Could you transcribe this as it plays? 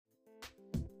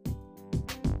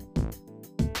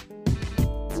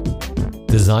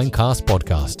Designcast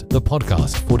Podcast, the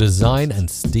podcast for design and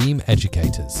STEAM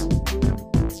educators.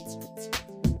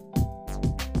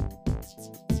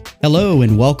 Hello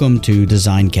and welcome to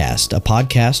Designcast, a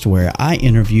podcast where I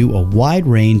interview a wide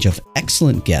range of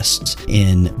excellent guests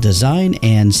in design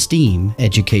and STEAM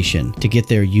education to get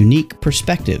their unique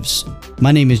perspectives.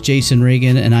 My name is Jason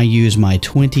Reagan, and I use my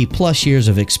 20 plus years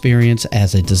of experience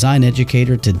as a design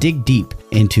educator to dig deep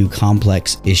into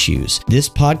complex issues. This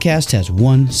podcast has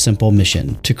one simple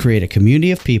mission: to create a community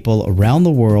of people around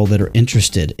the world that are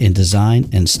interested in design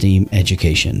and STEAM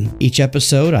education. Each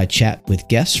episode, I chat with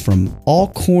guests from all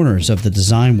corners of the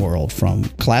design world, from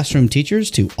classroom teachers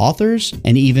to authors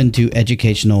and even to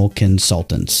educational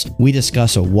consultants. We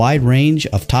discuss a wide range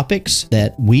of topics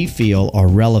that we feel are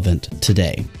relevant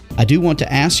today. I do want to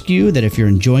ask you that if you're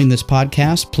enjoying this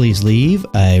podcast, please leave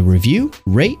a review,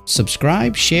 rate,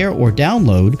 subscribe, share, or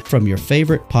download from your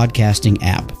favorite podcasting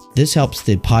app. This helps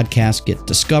the podcast get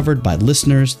discovered by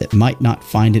listeners that might not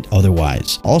find it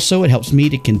otherwise. Also, it helps me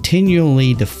to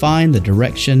continually define the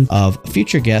direction of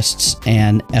future guests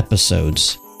and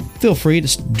episodes. Feel free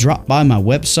to drop by my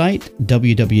website,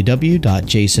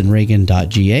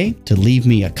 www.jasonreagan.ga, to leave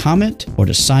me a comment or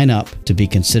to sign up to be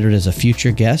considered as a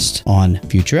future guest on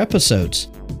future episodes.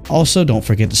 Also, don't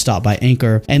forget to stop by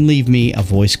Anchor and leave me a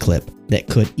voice clip that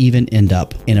could even end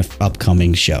up in an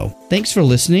upcoming show. Thanks for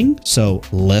listening, so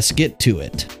let's get to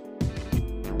it.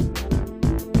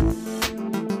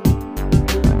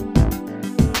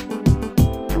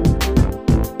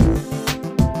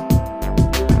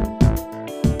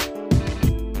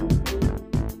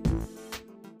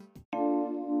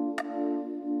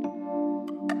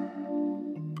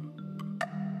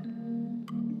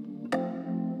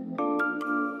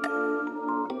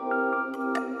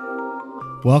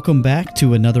 Welcome back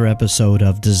to another episode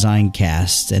of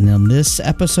Designcast. And in this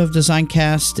episode of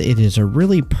Designcast, it is a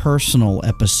really personal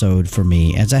episode for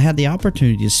me, as I had the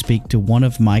opportunity to speak to one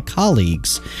of my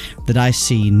colleagues that I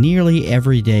see nearly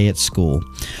every day at school.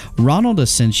 Ronald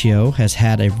Asensio has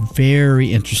had a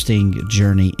very interesting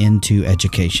journey into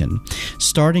education.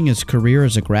 Starting his career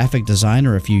as a graphic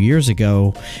designer a few years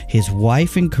ago, his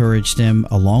wife encouraged him,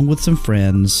 along with some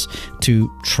friends,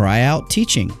 to try out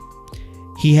teaching.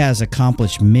 He has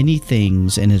accomplished many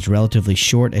things in his relatively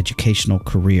short educational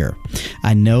career.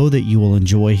 I know that you will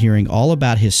enjoy hearing all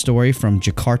about his story from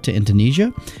Jakarta,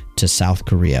 Indonesia to South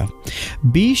Korea.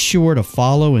 Be sure to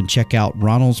follow and check out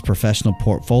Ronald's professional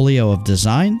portfolio of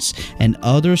designs and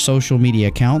other social media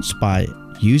accounts by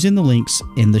using the links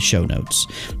in the show notes.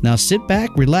 Now sit back,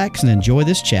 relax, and enjoy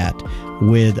this chat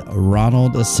with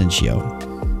Ronald Asensio.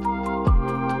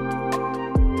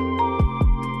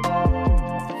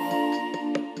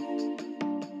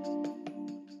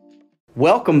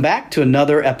 Welcome back to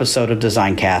another episode of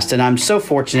Designcast, and I'm so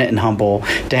fortunate and humble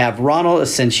to have Ronald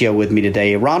Asensio with me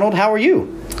today. Ronald, how are you?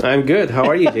 I'm good. How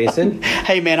are you, Jason?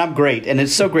 Hey, man, I'm great, and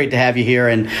it's so great to have you here.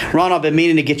 And Ronald, I've been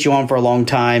meaning to get you on for a long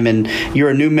time, and you're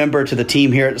a new member to the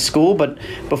team here at the school. But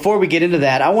before we get into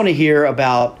that, I want to hear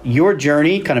about your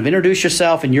journey, kind of introduce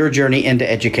yourself and your journey into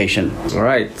education. All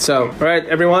right,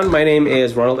 everyone. My name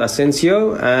is Ronald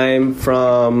Asensio. I'm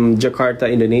from Jakarta,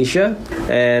 Indonesia,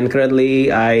 and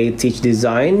currently I teach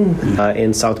design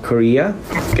in South Korea.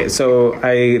 Okay, so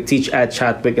I teach at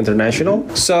Chadwick International.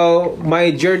 So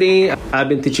my journey, I've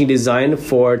been teaching design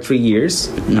for 3 years.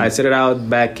 I started out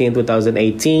back in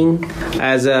 2018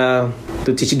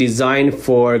 to teach design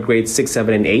for grades 6,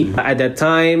 7, and 8. At that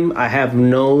time, I have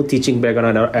no teaching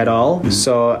background at all.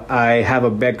 So I have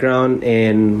a background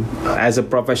as a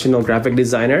professional graphic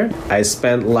designer. I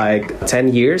spent like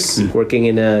 10 years working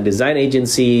in design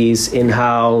agencies,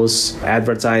 in-house,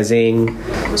 advertising.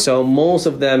 So most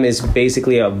of them is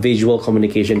basically a visual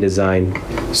communication design.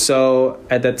 So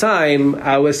at the time,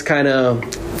 I was kind of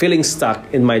feeling stuck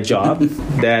in my job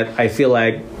that I feel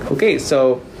like, okay,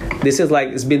 so this is like,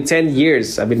 it's been 10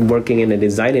 years I've been working in the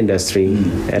design industry,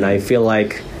 and I feel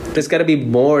like there's got to be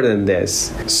more than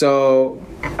this. So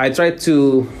I tried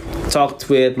to talk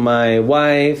with my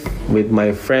wife, with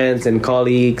my friends and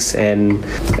colleagues, and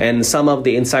some of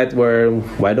the insight were,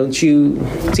 why don't you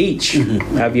teach?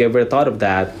 Have you ever thought of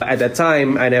that? At that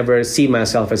time, I never see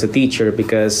myself as a teacher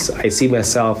because I see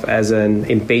myself as an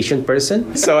impatient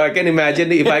person. So I can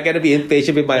imagine if I gotta be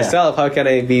impatient with myself, how can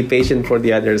I be patient for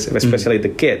the others, especially the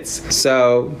kids?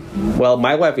 So, well,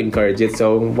 my wife encouraged it.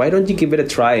 So why don't you give it a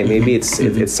try? Maybe it's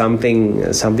something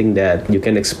that you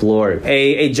can explore. A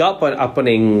a job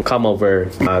opening come over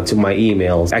to my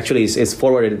emails. Actually, it's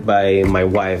forwarded by my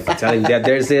wife, telling that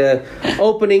there's a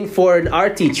opening for an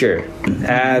art teacher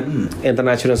at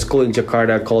international school in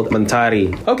Jakarta called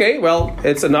Mentari. Okay, well,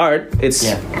 it's an art. It's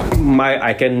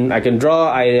I can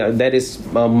draw. That is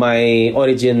my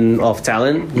origin of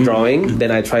talent, drawing.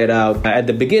 Then I tried out at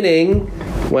the beginning.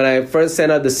 When I first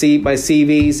sent out my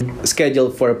CVs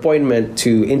scheduled for appointment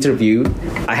to interview,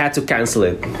 I had to cancel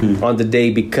it on the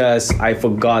day because I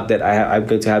forgot that I'm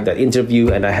going to have that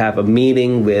interview, and I have a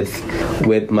meeting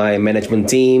with my management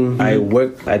team. I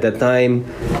worked at that time,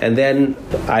 and then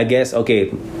I guess, okay,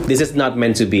 this is not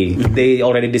meant to be. They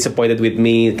already disappointed with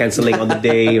me canceling on the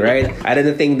day, right? I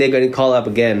didn't think they're going to call up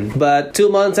again. But 2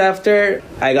 months after,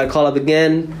 I got called up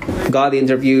again, got the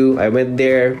interview, I went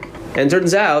there. And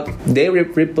turns out they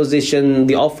repositioned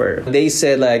the offer. They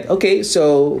said like, okay,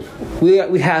 so we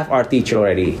have our teacher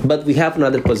already, but we have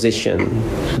another position.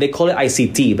 They call it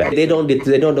ICT, but they don't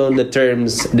know the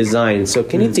terms design. So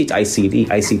can you teach ICT?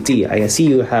 I see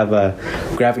you have a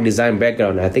graphic design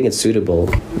background. I think it's suitable.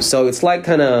 So it's like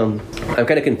I'm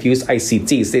kind of confused.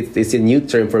 ICT, it's a new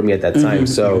term for me at that time.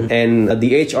 And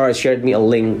the HR shared me a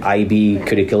link, IB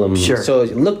curriculum. Sure. So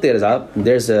looked it up.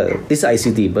 This is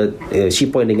ICT, but she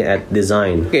pointing at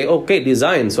design. Okay,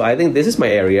 design. So I think this is my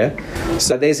area.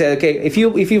 So they said, okay, if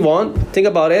you want, think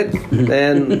about it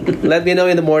and let me know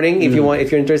in the morning if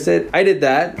you're interested. I did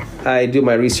that. I do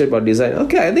my research about design.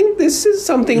 Okay, I think this is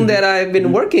something that I've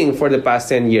been working for the past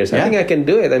 10 years. I think I can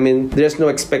do it. I mean, there's no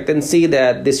expectancy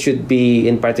that this should be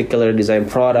in particular design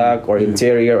product or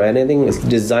interior or anything. It's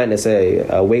designed as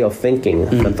a way of thinking,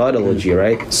 methodology,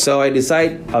 right? So I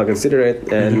decide I'll consider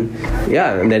it, and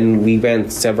and then we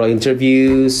went several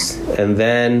interviews, and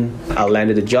then I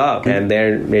landed a job, and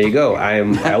there you go.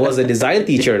 I was a design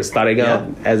teacher starting out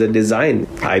as a design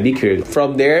IB career.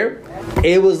 From there,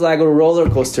 it was like a roller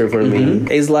coaster for me.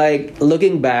 It's like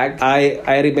looking back,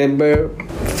 I remember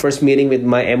first meeting with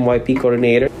my MYP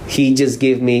coordinator. He just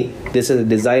gave me, this is a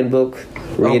design book,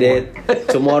 read it.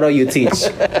 Tomorrow you teach.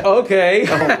 Okay.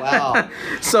 Oh, wow.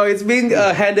 So it's being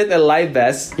handed a life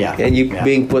vest, and you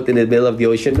being put in the middle of the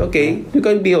ocean. Okay, you're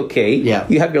going to be okay. Yeah.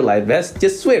 You have your life vest.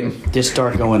 Just swim. Just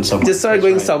start going somewhere. Just start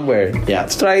going somewhere. Yeah.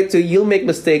 You'll make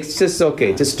mistakes. Just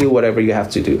okay. Just do whatever you have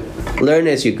to do. Learn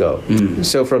as you go.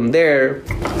 So from there,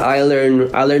 I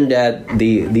learned that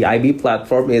the IB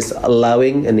platform is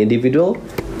allowing an individual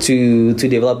to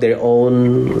develop their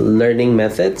own learning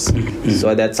methods. So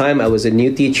at that time, I was a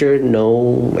new teacher,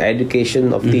 no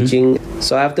education of teaching.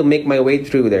 So I have to make my way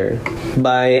through there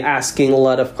by asking a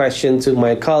lot of questions to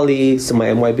my colleagues, to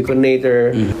my MYP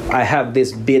coordinator. I have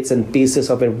these bits and pieces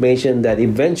of information that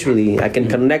eventually I can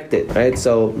connect it, right?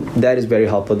 So that is very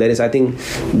helpful. I think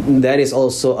that is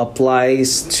also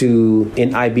applies to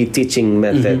an IB teaching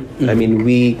method. I mean,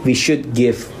 we should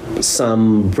give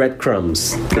some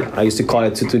breadcrumbs, I used to call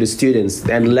it, to the students,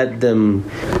 and let them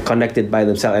connect it by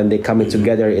themselves, and they coming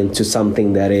together into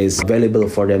something that is valuable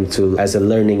for them to as a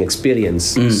learning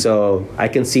experience. So I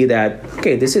can see that,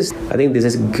 okay, I think this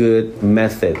is a good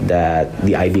method that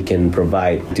the IB can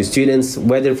provide to students,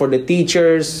 whether for the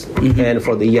teachers and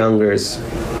for the younger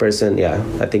person.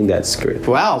 I think that's good.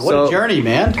 Wow, what a journey,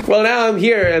 man. Well, now I'm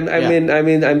here, and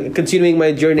I'm continuing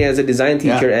my journey as a design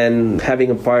teacher and having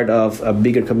a part of a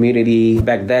bigger community.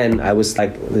 Back then, I was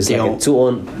like, there's like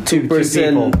two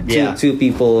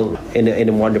people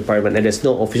in one department, and there's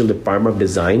no official department of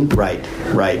design. Right.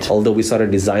 Although we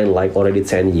started design like already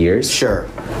 10 years. Sure.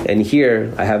 And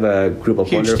here I have a group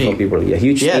of wonderful people.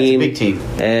 Huge team. It's a big team.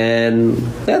 And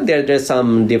there's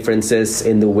some differences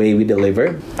in the way we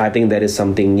deliver. I think that is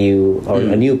something new, or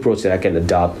a new approach that I can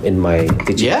adopt in my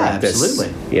teaching practice.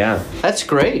 Absolutely. Yeah. That's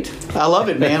great. I love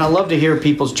it, man. I love to hear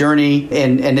people's journey,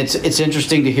 and it's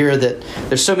interesting to hear that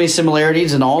there's so many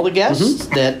similarities in all the guests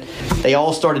that they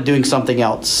all started doing something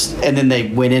else, and then they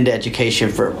went into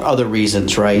education for other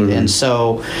reasons, right? And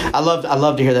so I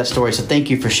love to hear that story. So thank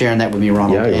you for sharing that with me,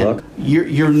 Ronald. Yeah, you're welcome.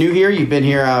 You're new here. You've been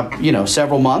here,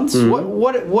 several months.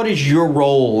 What is your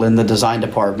role in the design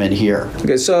department here?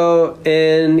 Okay, so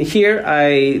in here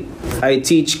I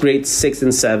teach grades 6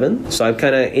 and 7. So I'm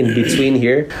kind of in between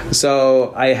here.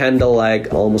 So I handle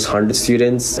like almost 100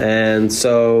 students, and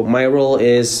so my role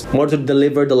is more to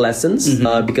deliver the lessons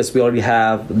because we already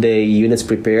have the units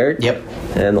prepared. Yep.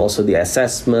 And also the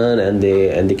assessment and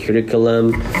the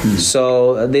curriculum.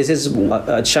 So this is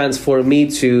a chance for me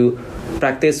to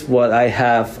practice what I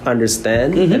have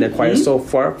understand and acquired so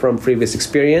far from previous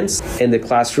experience in the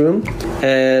classroom.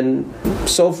 And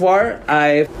so far,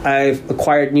 I've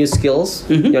acquired new skills,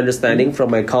 new understanding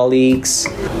from my colleagues,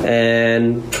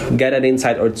 and get an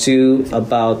insight or two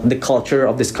about the culture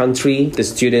of this country, the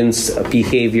students'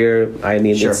 behavior. I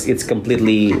mean, it's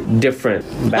completely different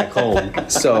back home.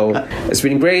 So it's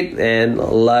been great and a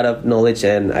lot of knowledge,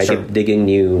 and I keep digging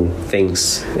new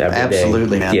things every day.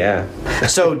 Absolutely, man. Yeah.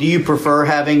 So do you prefer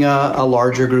having a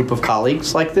larger group of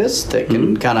colleagues like this that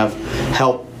can kind of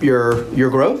help your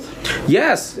growth?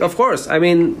 Yes, of course. I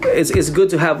mean, it's good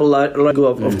to have a lot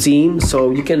of team, so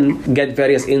you can get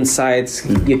various insights.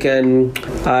 You can,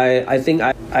 I think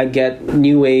I get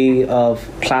new way of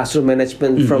classroom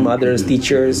management from others,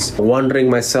 teachers, wondering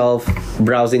myself,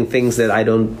 browsing things that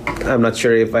I'm not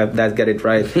sure if that get it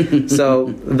right.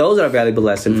 So those are a valuable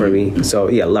lesson for me. So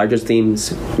yeah, larger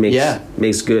teams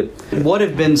makes good. What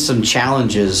have been some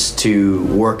challenges to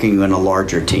working in a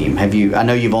larger team? I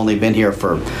know you've only been here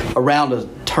for around a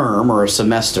term or a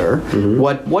semester.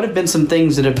 What have been some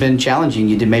things that have been challenging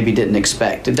you maybe didn't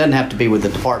expect? It doesn't have to be with the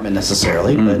department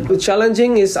necessarily, but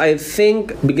challenging is, I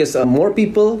think, because more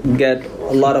people get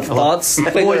a lot of thoughts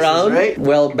playing around. Right?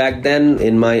 Well, back then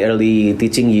in my early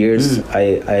teaching years,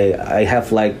 I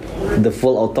have like the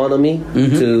full autonomy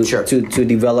to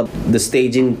develop the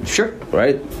staging,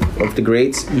 right, of the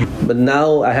grades. But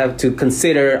now I have to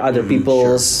consider other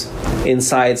people's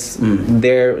insights.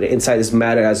 Their insights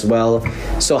matter as well.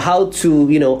 So how to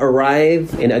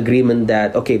arrive in agreement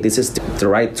that this is the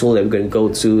right tool that we're going to go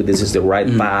to, this is the right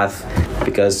path,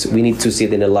 because we need to see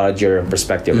it in a larger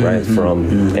perspective, right, from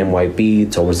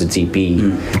MYP towards the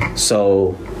TP.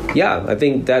 So yeah, I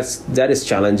think that is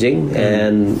challenging,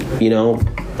 and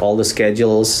all the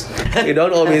schedules, you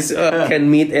don't always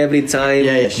can meet every time.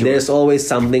 There's always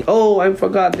something. I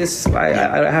forgot this.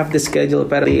 I have this schedule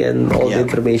apparently, and all the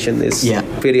information is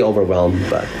pretty overwhelmed.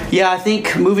 But I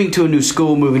think moving to a new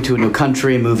school, moving to a new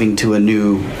country, moving to a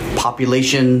new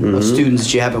population of students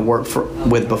that you haven't worked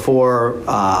with before,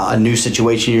 a new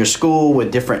situation in your school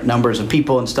with different numbers of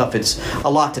people and stuff, it's a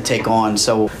lot to take on.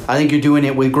 So I think you're doing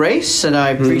it with grace, and I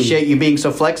appreciate you being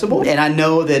so flexible. And I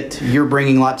know that you're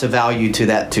bringing lots of value to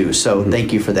that too. So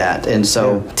thank you for that. And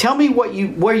so tell me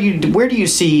where do you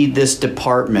see this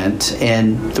department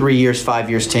in 3 years, 5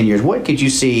 years, 10 years? What could you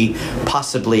see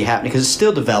possibly happening? Because it's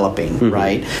still developing,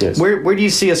 right? Yes. Where do you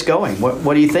see us going?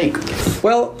 What do you think?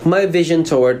 Well, my vision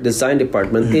toward design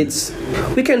department,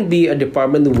 we can be a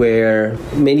department where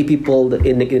many people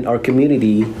in our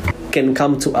community can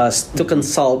come to us to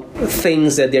consult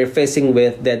things that they're facing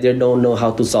with that they don't know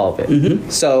how to solve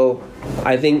it. So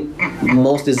I think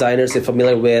most designers are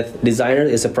familiar with designer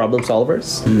is a problem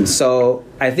solvers. So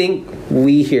I think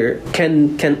we here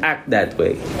can act that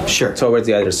way towards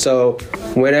the others. So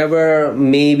whenever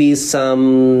maybe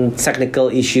some technical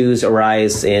issues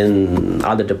arise in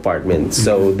other departments,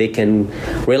 so they can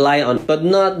rely on, but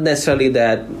not necessarily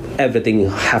that everything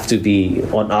have to be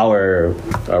on our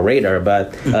radar,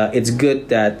 but it's good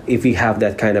that if we have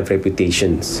that kind of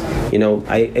reputations.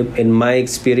 In my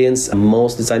experience,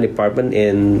 most design department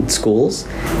in schools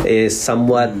is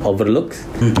somewhat overlooked,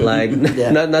 like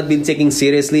not being taken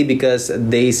seriously because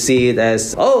they see it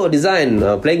as design,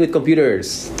 playing with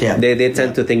computers. They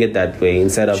tend to think it that way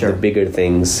instead of the bigger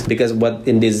things, because what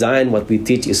in design what we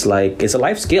teach is like it's a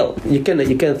life skill. You can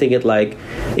think it like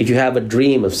if you have a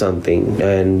dream of something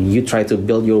and you try to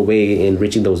build your way in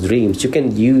reaching those dreams, you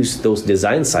can use those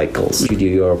design cycles. You do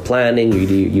your planning,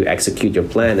 you execute your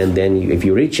plan, and then if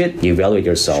you reach it, you evaluate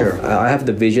yourself. I have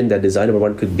the vision that design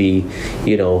department could be,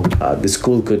 the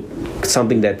school could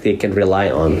something that they can rely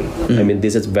on. I mean,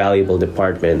 this is valuable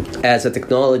department as a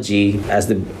technology, as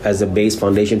the base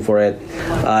foundation for it.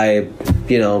 I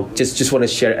just want to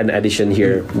share an addition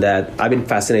here that I've been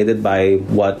fascinated by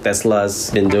what Tesla's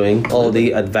been doing, all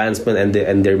the advancement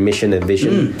and their mission and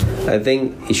vision. I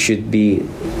think it should be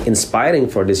inspiring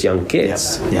for these young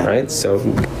kids, right? So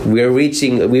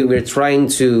we're trying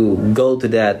to go to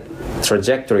that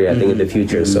trajectory, I think, in the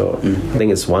future. So I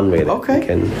think it's one way that we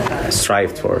can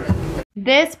strive for.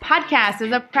 This podcast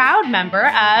is a proud member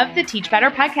of the Teach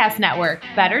Better Podcast Network.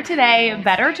 Better today,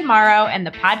 better tomorrow, and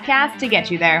the podcast to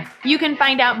get you there. You can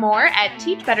find out more at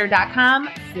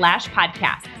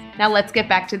teachbetter.com/podcasts. Now let's get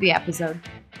back to the episode.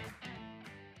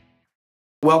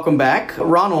 Welcome back.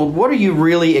 Ronald, what are you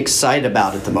really excited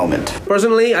about at the moment?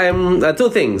 Personally, I'm two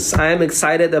things. I'm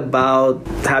excited about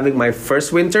having my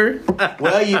first winter.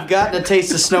 Well, you've gotten a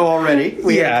taste of snow already.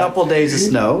 We had a couple days of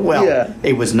snow. Well,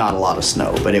 it was not a lot of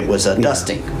snow, but it was a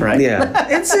dusting, right? Yeah,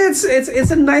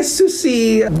 it's nice to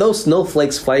see those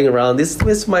snowflakes flying around. This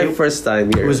was my first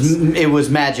time here. It was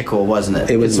magical, wasn't it?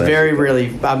 It was very,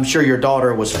 really. I'm sure your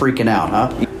daughter was freaking out,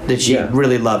 huh? Did she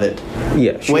really love it?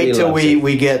 Yeah. Wait till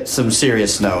we get some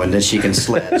serious snow and then she can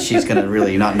sled. She's gonna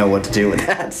really not know what to do with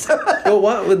that.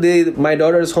 Well, my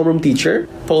daughter's homeroom teacher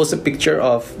posted a picture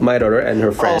of my daughter and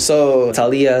her friend. So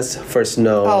Talia's first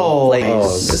snow. Oh,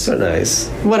 that's so nice.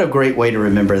 What a great way to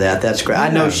remember that. That's great. I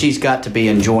know she's got to be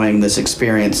enjoying this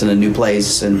experience in a new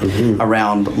place and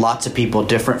around lots of people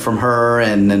different from her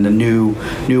and a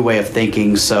new way of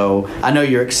thinking. So I know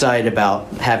you're excited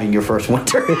about having your first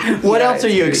winter. What else are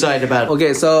you excited about?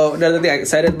 Okay, so the other thing I'm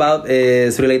excited about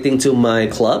is relating to my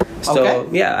club. So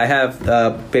I have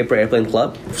a Paper Airplane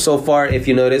Club. So far, if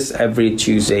you notice, every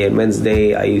Tuesday and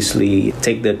Wednesday, I usually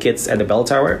take the kids at the bell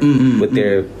tower with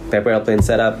their paper airplane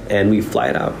setup, and we fly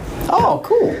it out. Oh,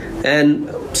 cool. And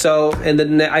so,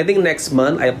 I think next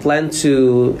month, I plan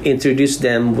to introduce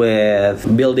them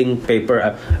with building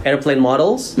paper airplane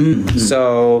models.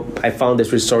 So I found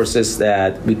these resources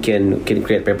that we can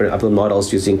create paper airplane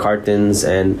models using cartons,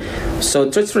 and so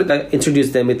just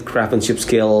introduce them with craftsmanship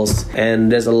skills.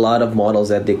 And there's a lot of models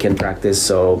that they can practice.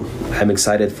 So I'm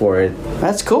excited for it.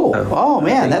 That's cool. Oh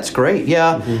man, that's great.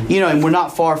 Yeah, and we're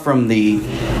not far from the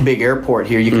big airport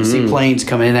here. You can see planes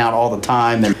coming in and out all the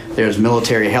time, and there's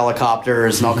military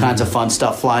helicopters and all kinds of fun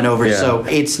stuff flying over. Yeah. So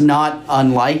it's not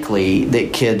unlikely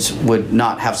that kids would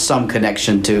not have some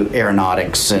connection to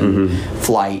aeronautics and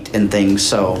flight and things.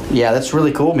 So yeah, that's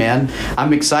really cool, man.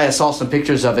 I'm excited. I saw some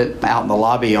pictures of it out in the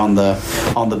lobby on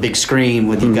the big screen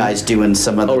with you guys doing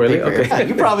some of the Okay.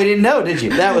 You probably didn't know, did you?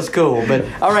 That was cool. But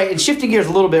all right, and shifting gears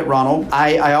a little bit, Ronald,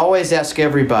 I always ask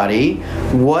everybody,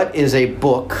 what is a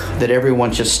book that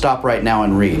everyone should stop right now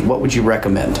and read? What would you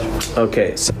recommend?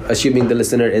 Okay, so assuming the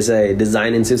listener is a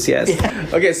design enthusiast. Yeah.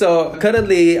 Okay, so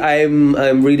currently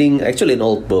I'm reading actually an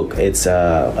old book. It's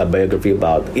a biography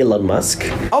about Elon Musk.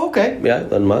 Oh, okay. Yeah,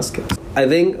 Elon Musk. I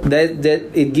think that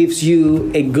it gives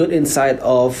you a good insight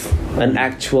of an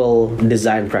actual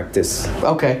design practice.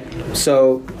 Okay.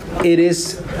 So it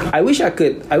is. I wish I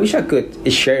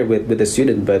could share it with the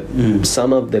student, but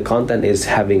some of the content is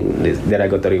having that I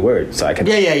got to reword, so I can.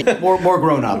 Yeah. More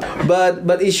grown up.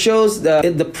 But it shows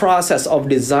the process of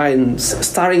design,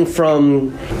 starting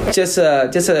from just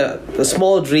a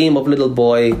small dream of a little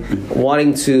boy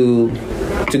wanting to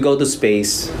go to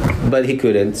space, but he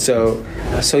couldn't. So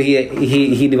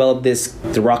he developed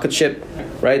the rocket ship,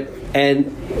 right?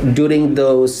 And during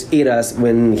those eras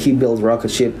when he built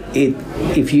rocket ship,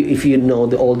 if you know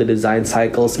all the design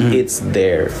cycles, it's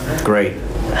there. Great.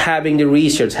 Having the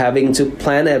research, having to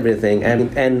plan everything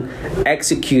and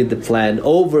execute the plan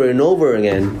over and over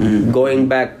again, going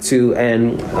back to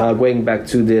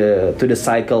the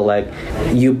cycle. Like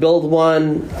you build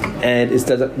one and it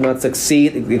does not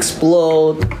succeed, it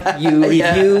explode. You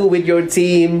review with your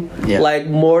team like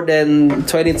more than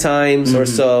 20 times or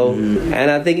so.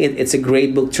 And I think it's a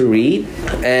great book to read.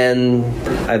 And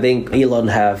I think Elon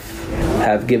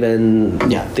have given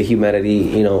the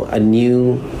humanity, a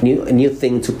new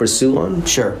thing to pursue on.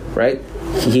 Sure. Right?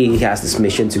 He has this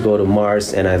mission to go to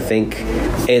Mars, and I think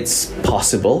it's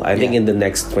possible. I think in the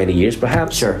next 20 years,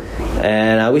 perhaps. Sure.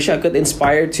 And I wish I could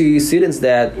inspire to students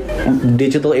that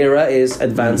digital era is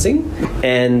advancing,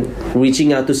 and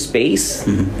reaching out to space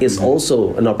is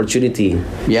also an opportunity.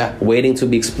 Yeah. Waiting to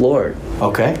be explored.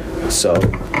 Okay. So,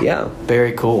 yeah.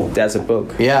 Very cool. That's a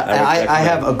book. Yeah, I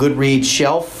have a Goodreads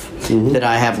shelf that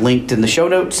I have linked in the show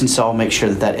notes, and so I'll make sure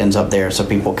that ends up there so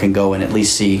people can go and at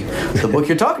least see the book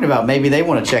you're talking about. Maybe they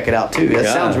want to check it out too. That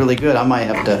sounds really good. I might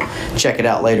have to check it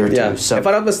out later too. So if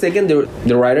I'm not mistaken,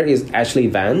 the writer is Ashley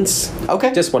Vance.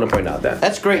 Okay. Just want to point out that.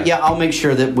 That's great. Yeah, I'll make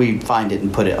sure that we find it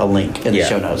and put a link in the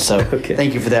show notes. So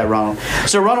thank you for that, Ronald.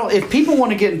 So Ronald, if people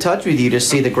want to get in touch with you to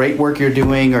see the great work you're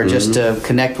doing or just to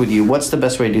connect with you, what's the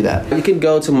best way to do that? You can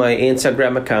go to my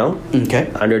Instagram account.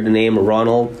 Okay. Under the name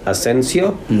Ronald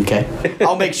Asensio. Okay.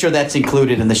 I'll make sure that's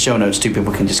included in the show notes too.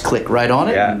 People can just click right on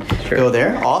it and go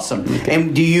there. Awesome. Okay.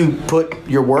 And do you put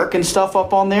your work and stuff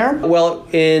up on there? Well,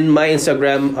 in my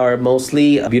Instagram are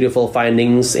mostly beautiful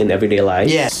findings in everyday life.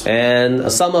 Yes.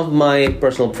 And some of my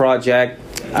personal project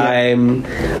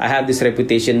I have this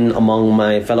reputation among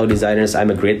my fellow designers.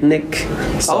 I'm a gridnik,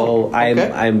 so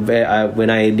when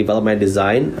I develop my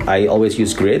design, I always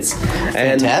use grids.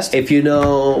 Fantastic. And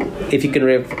if you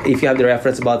have the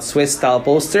reference about Swiss style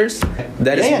posters,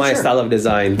 that is my style of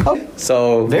design.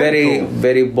 So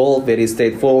very bold, very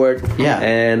straightforward.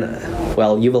 And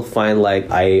well, you will find like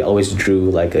I always drew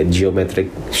like a geometric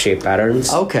shape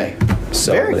patterns. Okay.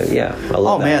 So I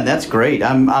love that. Man, that's great.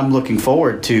 I'm looking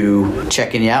forward to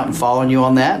checking you out and following you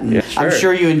on that. And I'm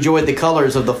sure you enjoyed the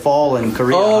colors of the fall in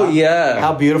Korea. Oh yeah.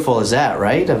 How beautiful is that,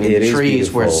 right? I mean, the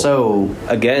trees were so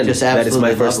just absolutely that is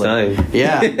my first lovely. time.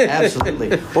 Yeah, absolutely.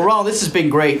 Well, Ronald, this has been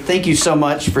great. Thank you so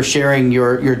much for sharing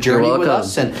your journey with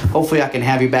us, and hopefully I can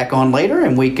have you back on later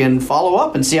and we can follow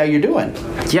up and see how you're doing.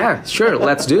 Yeah, sure.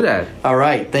 Let's do that. All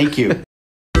right. Thank you.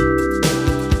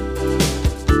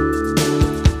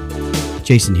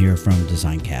 Jason here from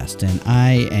DesignCast, and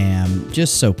I am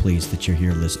just so pleased that you're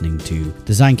here listening to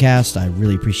DesignCast. I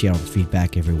really appreciate all the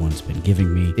feedback everyone's been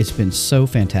giving me. It's been so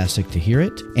fantastic to hear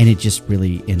it, and it just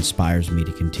really inspires me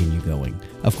to continue going.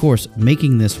 Of course,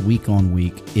 making this week on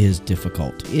week is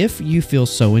difficult. If you feel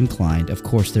so inclined, of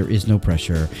course, there is no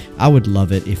pressure. I would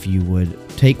love it if you would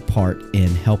take part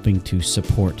in helping to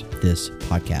support this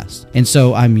podcast. And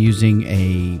so I'm using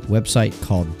a website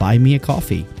called Buy Me a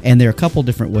Coffee. And there are a couple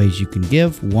different ways you can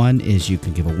give. One is you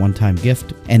can give a one-time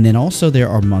gift. And then also there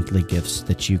are monthly gifts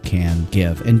that you can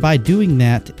give. And by doing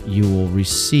that, you will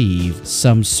receive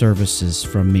some services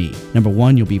from me. Number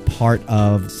one, you'll be part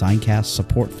of DesignCast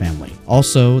support family.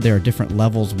 Also, there are different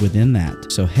levels within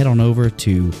that. So head on over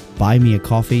to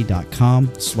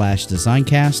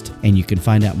buymeacoffee.com/designcast and you can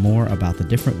find out more about the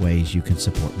different ways you can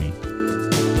support me.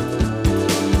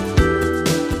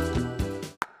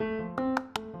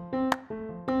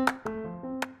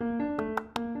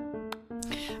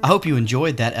 I hope you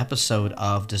enjoyed that episode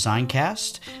of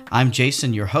DesignCast. I'm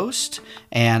Jason, your host,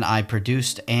 and I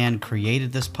produced and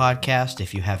created this podcast.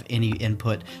 If you have any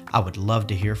input, I would love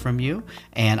to hear from you,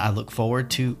 and I look forward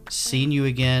to seeing you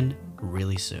again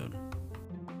really soon.